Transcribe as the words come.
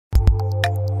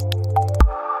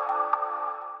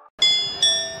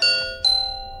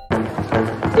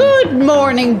Good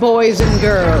morning, boys and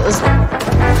girls.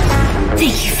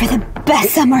 Thank you for the best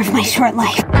summer of my short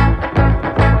life.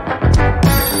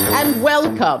 And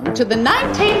welcome to the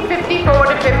 1954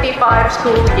 to 55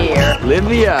 school year.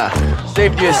 Olivia,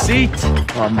 save your seat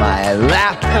on my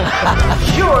lap.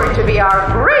 Sure to be our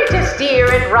greatest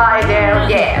year at Rydell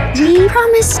yet. We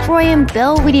promised Roy and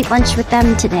Bill we'd eat lunch with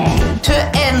them today.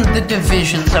 To end the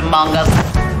divisions among us.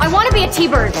 I want to be a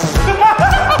T-Bird.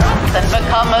 And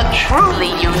become a truly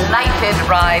united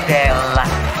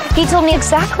Rydell. He told me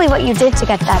exactly what you did to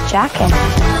get that jacket.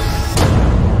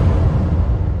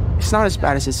 It's not as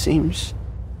bad as it seems.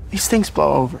 These things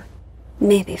blow over.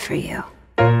 Maybe for you.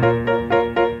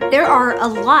 There are a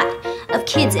lot of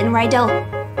kids in Rydell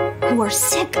who are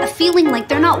sick of feeling like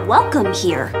they're not welcome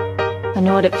here. I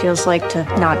know what it feels like to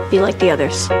not be like the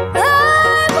others.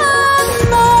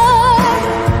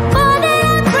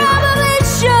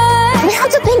 We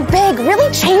have to think big,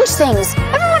 really change things.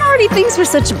 Everyone already thinks we're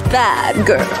such bad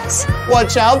girls.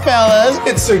 Watch out, fellas.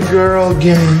 It's a girl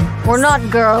game. We're not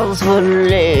girls, we're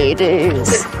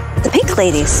ladies. The pink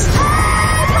ladies.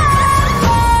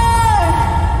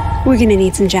 We're gonna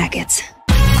need some jackets.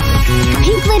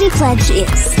 Pink Lady Pledge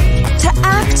is to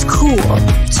act cool,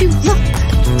 to look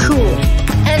cool,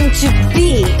 and to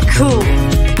be cool.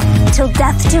 Till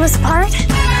death do us part.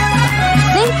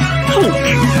 Think pink.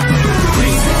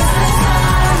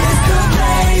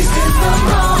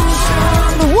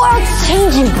 The world's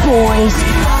changing, boys.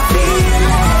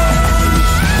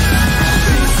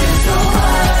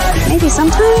 Maybe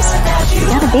sometimes you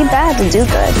gotta be bad to do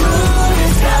good.